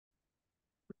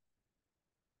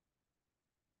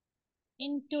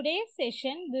In today's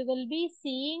session, we will be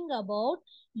seeing about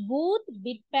Booth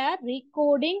bit pair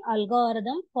recoding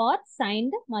algorithm for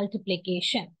signed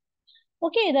multiplication.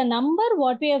 Okay, the number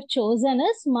what we have chosen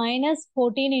is minus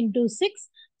 14 into 6.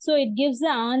 So it gives the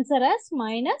answer as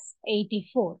minus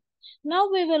 84. Now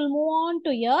we will move on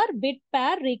to your bit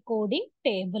pair recoding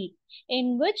table,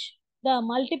 in which the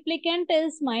multiplicand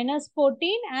is minus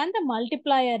 14 and the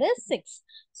multiplier is 6.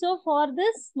 So for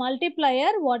this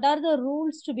multiplier, what are the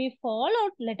rules to be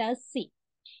followed? Let us see.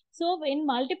 So in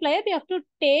multiplier, we have to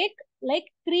take like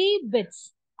 3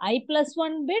 bits. I plus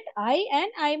 1 bit, I and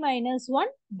I minus 1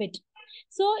 bit.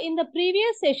 So in the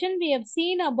previous session, we have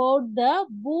seen about the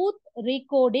Booth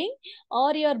recoding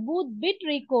or your Booth bit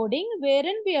recoding,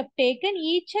 wherein we have taken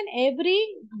each and every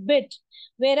bit.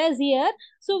 Whereas here,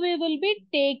 so we will be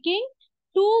taking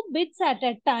 2 bits at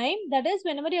a time. That is,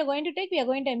 whenever you are going to take, we are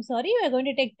going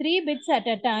to take 3 bits at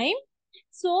a time.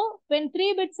 So when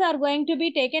 3 bits are going to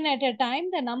be taken at a time,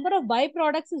 the number of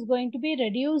byproducts is going to be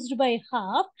reduced by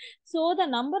half. So the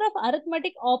number of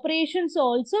arithmetic operations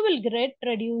also will get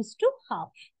reduced to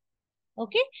half.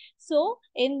 Okay. So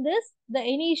in this, the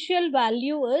initial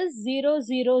value is 0,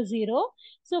 0, 0.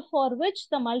 So for which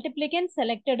the multiplicand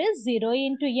selected is 0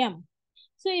 into m.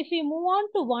 So if we move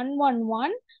on to 1, 1,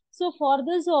 1. So for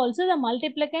this also the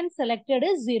multiplicand selected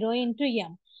is 0 into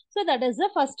m. So that is the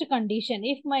first condition.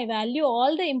 If my value,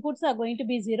 all the inputs are going to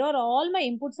be 0 or all my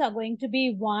inputs are going to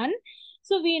be 1.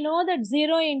 So we know that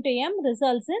 0 into m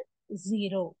results in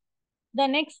 0. The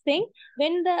next thing,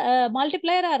 when the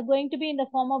multiplier are going to be in the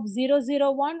form of 0,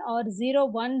 0, 1 or 0,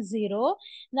 1, 0,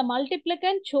 the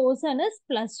multiplicand chosen is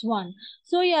plus 1.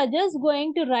 So you are just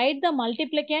going to write the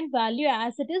multiplicand value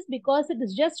as it is because it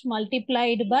is just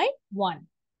multiplied by 1.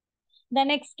 The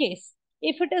next case,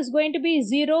 if it is going to be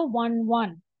 0, 1,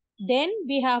 1, then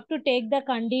we have to take the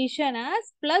condition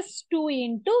as plus 2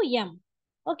 into m.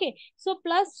 Okay, so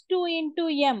plus 2 into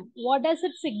m, what does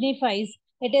it signify?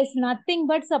 It is nothing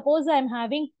but, suppose I am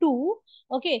having 2.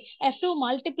 Okay, I have to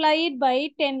multiply it by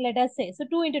 10, let us say. So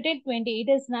 2 into 10, 20. It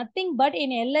is nothing but in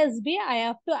LSB, I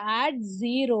have to add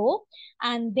 0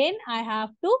 and then I have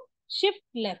to shift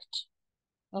left.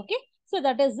 Okay, so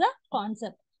that is the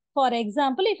concept. For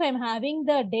example, if I'm having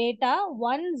the data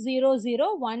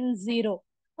 10010.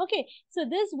 Okay, so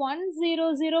this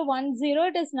 10010,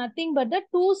 it is nothing but the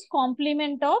 2's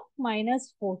complement of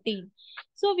minus 14.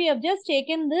 So we have just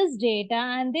taken this data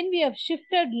and then we have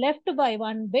shifted left by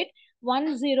 1 bit,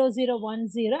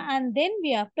 10010, and then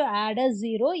we have to add a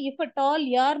 0 if at all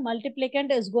your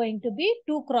multiplicand is going to be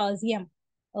 2 cross m.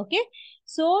 Okay,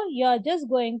 so you're just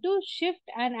going to shift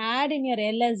and add in your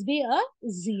LSB a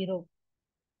 0.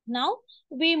 Now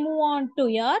we move on to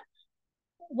your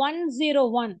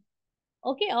 101.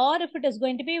 Okay, or if it is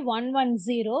going to be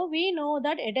 110, we know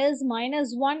that it is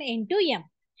minus 1 into m.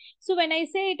 So when I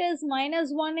say it is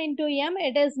minus 1 into m,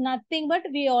 it is nothing but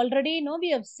we already know, we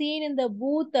have seen in the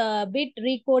Booth bit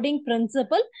recoding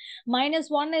principle, minus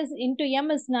 1 is into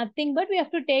m is nothing but we have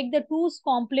to take the 2's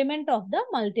complement of the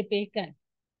multiplicand.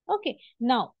 Okay,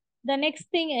 now the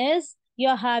next thing is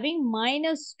you're having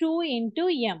minus 2 into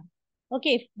m.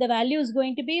 Okay, if the value is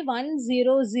going to be 100,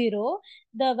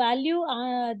 the value,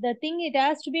 the thing it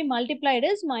has to be multiplied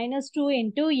is minus 2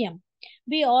 into m.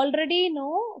 We already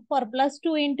know for plus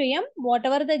 2 into m,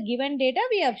 whatever the given data,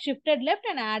 we have shifted left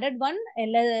and added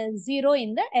 0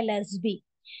 in the LSB.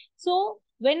 So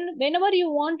whenever you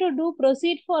want to do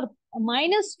proceed for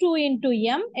minus 2 into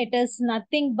m, it is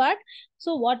nothing but,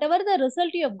 so whatever the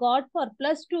result you have got for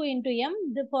plus 2 into m,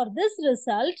 for this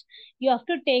result, you have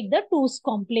to take the 2's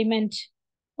complement.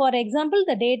 For example,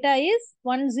 the data is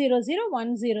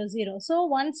 1001000. So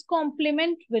 1's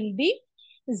complement will be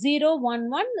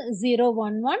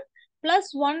 011011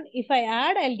 plus 1. If I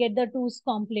add, I'll get the 2's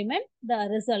complement. The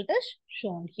result is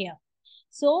shown here.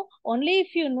 So only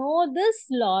if you know this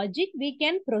logic, we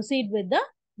can proceed with the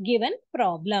given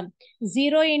problem.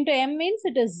 0 into m means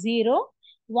it is 0.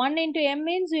 1 into m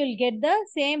means you will get the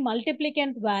same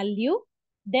multiplicand value.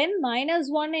 Then minus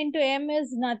 1 into m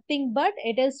is nothing but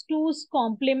it is 2's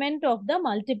complement of the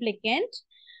multiplicand.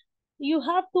 You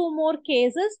have 2 more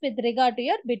cases with regard to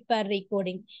your bit pair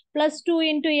recoding. Plus 2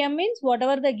 into m means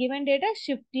whatever the given data,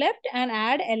 shift left and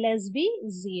add LSB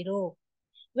 0.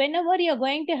 Whenever you're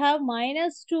going to have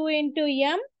minus 2 into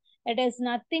m, it is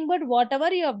nothing but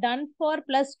whatever you have done for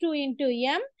plus 2 into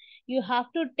m, you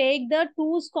have to take the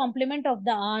 2's complement of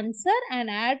the answer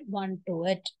and add 1 to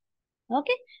it.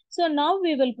 Okay, so now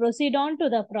we will proceed on to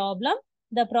the problem.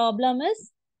 The problem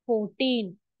is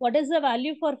 14. What is the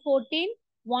value for 14?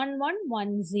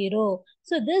 1110.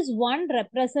 So this 1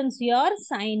 represents your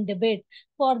signed bit.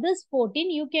 For this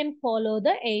 14, you can follow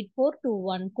the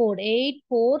 8421 code.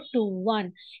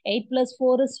 8421. 8 plus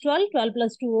 4 is 12. 12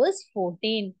 plus 2 is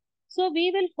 14. So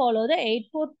we will follow the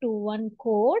 8421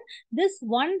 code. This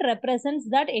 1 represents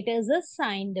that it is a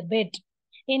signed bit.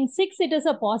 In 6, it is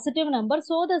a positive number.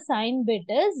 So the sign bit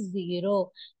is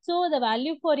 0. So the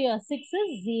value for your 6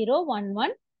 is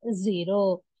 0110.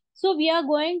 So we are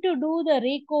going to do the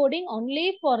recoding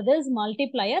only for this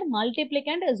multiplier.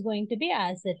 Multiplicand is going to be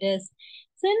as it is.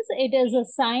 Since it is a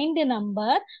signed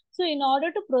number, so in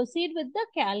order to proceed with the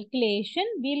calculation,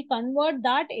 we'll convert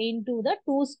that into the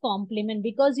 2's complement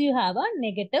because you have a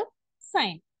negative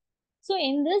sign. So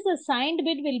in this, the signed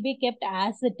bit will be kept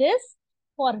as it is.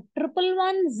 For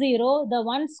 1110, the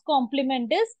 1's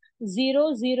complement is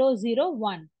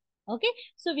 0001. Okay,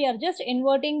 so we are just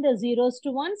inverting the zeros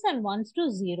to ones and ones to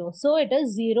zero. So it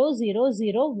is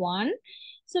 0001.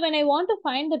 So when I want to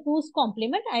find the 2's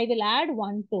complement, I will add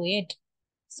 1 to it.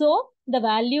 So the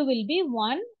value will be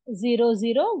 100.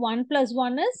 1 plus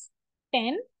 1 is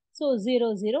 10. So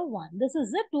 001. This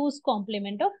is the 2's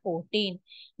complement of 14.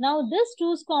 Now this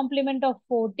 2's complement of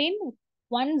 14,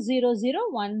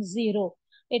 10010.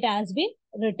 It has been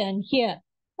written here.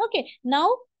 Okay.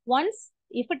 Now once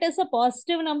if it is a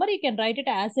positive number, you can write it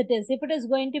as it is. If it is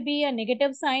going to be a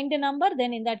negative signed number,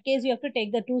 then in that case, you have to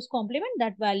take the 2's complement.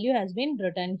 That value has been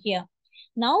written here.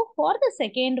 Now for the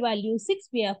second value 6,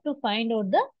 we have to find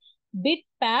out the bit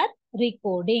pair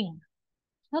recoding.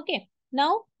 Okay.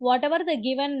 Now whatever the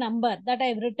given number that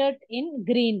I've written in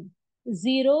green,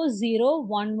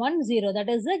 00110, that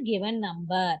is the given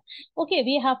number. Okay,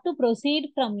 we have to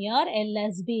proceed from your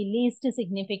LSB, least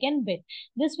significant bit.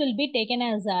 This will be taken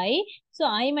as I. So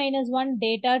I minus 1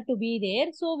 data to be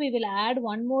there. So we will add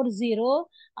one more 0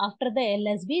 after the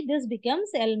LSB. This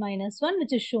becomes L minus 1,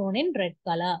 which is shown in red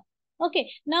color.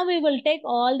 Okay, now we will take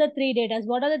all the 3 datas.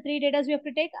 What are the 3 datas we have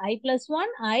to take? I plus 1,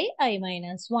 I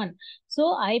minus 1.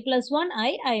 So I plus 1,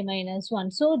 I minus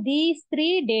 1. So these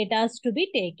 3 datas to be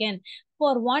taken.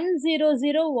 For 100,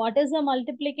 what is the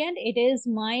multiplicand? It is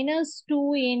minus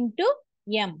 2 into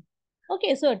m.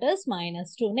 Okay, so it is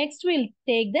minus 2. Next, we'll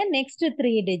take the next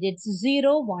 3 digits,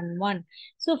 011.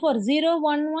 So for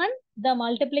 011, the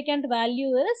multiplicand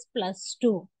value is plus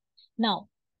 2. Now,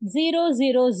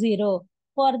 000.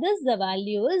 For this, the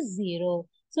value is 0.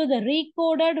 So the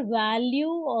recoded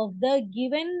value of the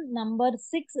given number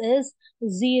 6 is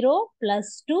 0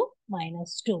 plus 2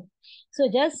 minus 2. So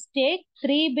just take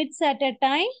 3 bits at a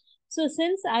time. So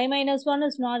since I minus 1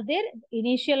 is not there,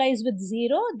 initialize with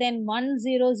 0. Then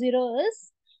 100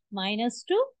 is minus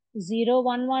 2.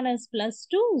 011 is plus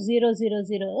 2. 000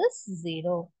 is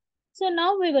 0. So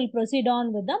now we will proceed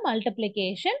on with the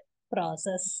multiplication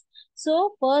process.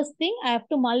 So first thing, I have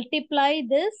to multiply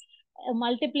this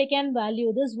multiplicand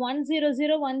value. This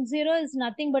 10010 is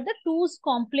nothing but the 2's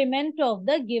complement of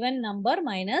the given number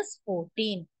minus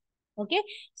 14. Okay.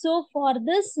 So for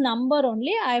this number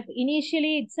only, I have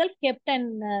initially itself kept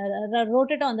and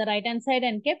wrote it on the right hand side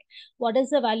and kept what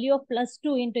is the value of plus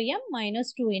 2 into m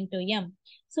minus 2 into m.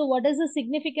 So what is the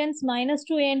significance? Minus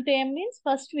 2 into m means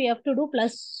first we have to do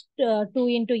plus 2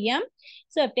 into m.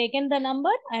 So I've taken the number,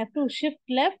 I have to shift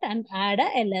left and add a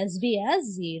LSB as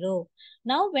 0.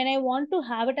 Now when I want to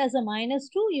have it as a minus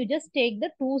 2, you just take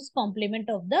the 2's complement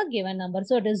of the given number.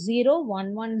 So it is 0,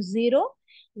 1, 1, 0.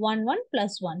 1, 1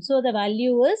 plus 1. So the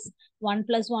value is 1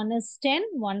 plus 1 is 10.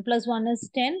 1 plus 1 is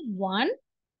 10. 1,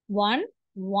 1,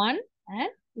 1 and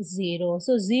 0.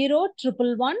 So 0,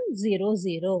 111, 0,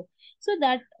 0. So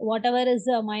that whatever is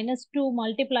the minus 2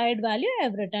 multiplied value, I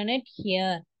have written it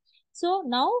here. So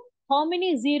now how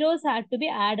many zeros had to be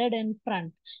added in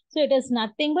front? So it is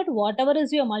nothing but whatever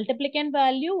is your multiplicand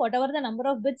value, whatever the number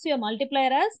of bits your multiplier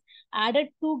has, added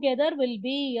together will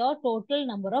be your total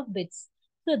number of bits.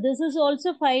 So this is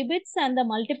also 5 bits and the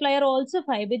multiplier also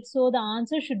 5 bits. So the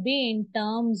answer should be in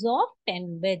terms of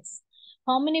 10 bits.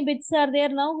 How many bits are there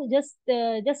now? Just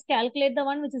calculate the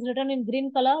one which is written in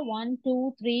green color. 1,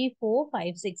 2, 3, 4,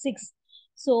 5, 6, 6.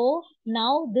 So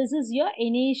now this is your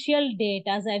initial data.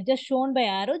 As I've just shown by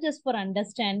arrow just for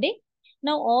understanding.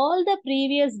 Now all the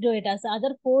previous data,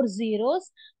 other 4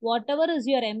 zeros, whatever is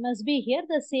your MSB here,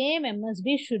 the same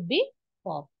MSB should be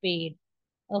copied.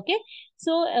 Okay.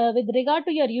 So with regard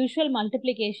to your usual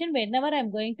multiplication, whenever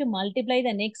I'm going to multiply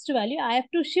the next value, I have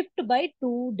to shift by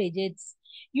 2 digits.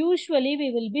 Usually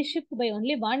we will be shift by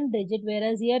only 1 digit,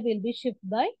 whereas here we'll be shift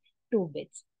by 2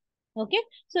 bits. Okay,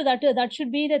 so that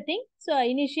should be the thing. So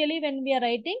initially when we are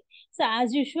writing, so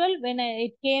as usual, when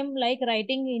it came like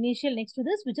writing initial next to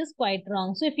this, which is quite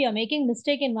wrong. So if you are making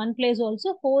mistake in one place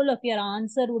also, whole of your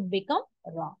answer would become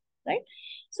wrong, right?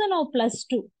 So now plus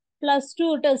 2. Plus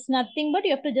 2, it is nothing but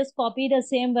you have to just copy the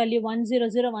same value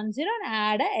 10010 and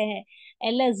add a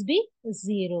LSB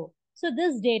 0. So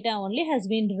this data only has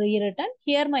been rewritten.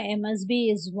 Here my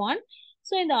MSB is 1.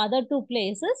 So in the other two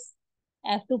places,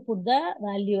 I have to put the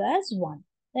value as 1.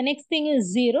 The next thing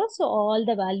is 0. So all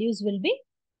the values will be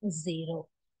 0.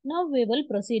 Now we will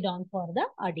proceed on for the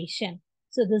addition.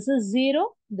 So this is 0.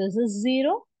 This is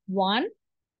 0. 1.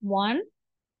 1.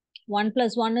 1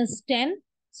 plus 1 is 10.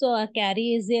 So a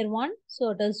carry is there 1.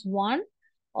 So it is 1.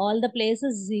 All the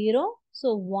places 0.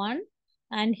 So 1.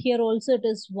 And here also it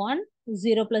is 1.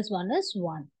 0 plus 1 is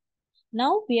 1.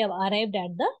 Now we have arrived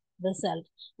at the result.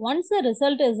 Once the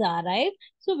result is arrived,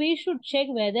 so we should check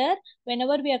whether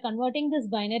whenever we are converting this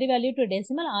binary value to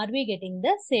decimal, are we getting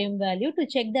the same value to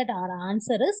check that our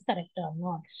answer is correct or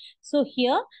not. So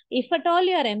here, if at all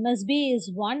your MSB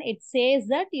is 1, it says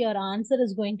that your answer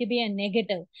is going to be a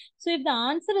negative. So if the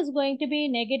answer is going to be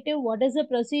negative, what is the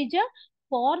procedure?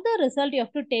 For the result, you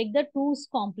have to take the 2's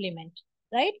complement,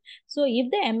 right? So if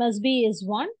the MSB is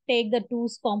 1, take the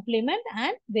 2's complement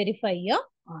and verify your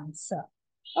answer.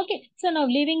 Okay, so now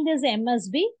leaving this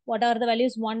MSB, what are the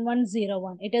values?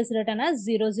 1101. It is written as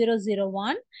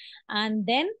 0001 and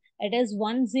then it is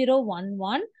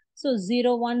 1011. So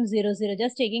 0100,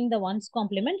 just taking the 1's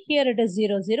complement. Here it is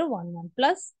 0011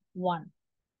 plus 1.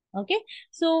 Okay,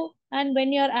 so and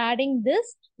when you're adding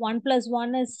this, 1 plus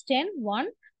 1 is 10, 1.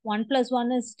 1 plus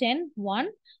 1 is 10, 1.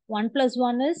 1 plus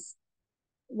 1 is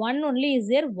 1 only is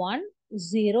there, 1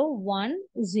 0 1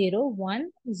 0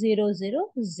 1 0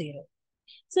 0 0.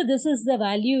 So this is the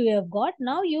value you have got.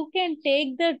 Now you can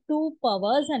take the 2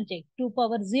 powers and take 2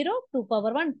 power 0, 2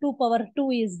 power 1, 2 power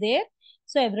 2 is there.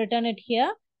 So I've written it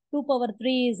here. 2 power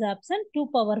 3 is absent, 2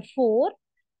 power 4,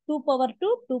 2 power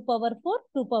 2, 2 power 4,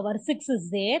 2 power 6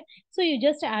 is there. So you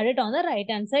just add it on the right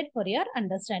hand side for your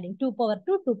understanding. 2 power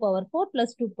 2, 2 power 4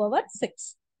 plus 2 power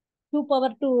 6. 2 power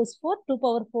 2 is 4, 2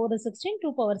 power 4 is 16,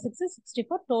 2 power 6 is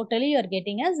 64. Totally you are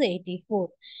getting as 84.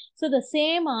 So the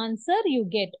same answer you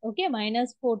get. Okay,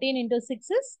 minus 14 into 6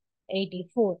 is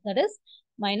 84. That is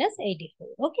minus 84.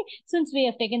 Okay, since we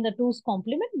have taken the 2's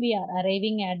complement, we are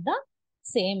arriving at the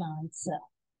same answer.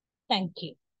 Thank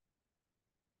you.